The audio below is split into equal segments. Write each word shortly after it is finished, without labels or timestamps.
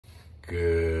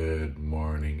Good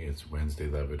morning. It's Wednesday,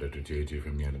 Dr. JJ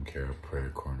from the Anam, Cara Prayer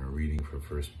Corner, reading from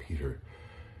 1 Peter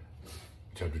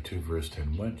chapter 2, verse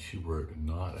 10. Once you were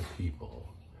not a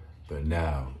people, but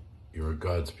now you are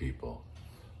God's people.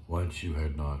 Once you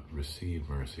had not received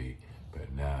mercy, but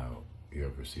now you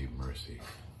have received mercy.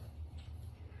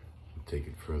 We'll take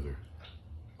it further.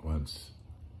 Once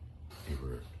you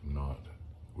were not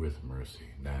with mercy,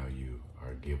 now you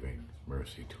are giving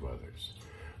mercy to others.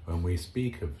 When we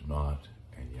speak of not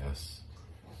and yes,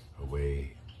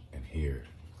 away and here,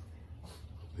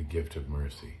 the gift of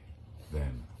mercy,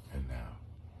 then and now,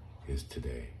 is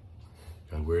today.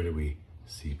 God, where do we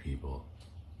see people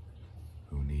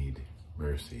who need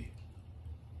mercy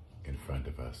in front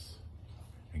of us?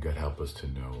 And God, help us to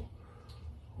know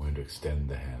when to extend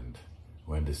the hand,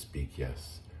 when to speak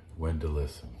yes, when to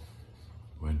listen,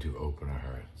 when to open our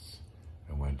hearts,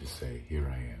 and when to say,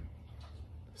 here I am,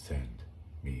 send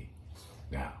me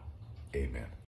now.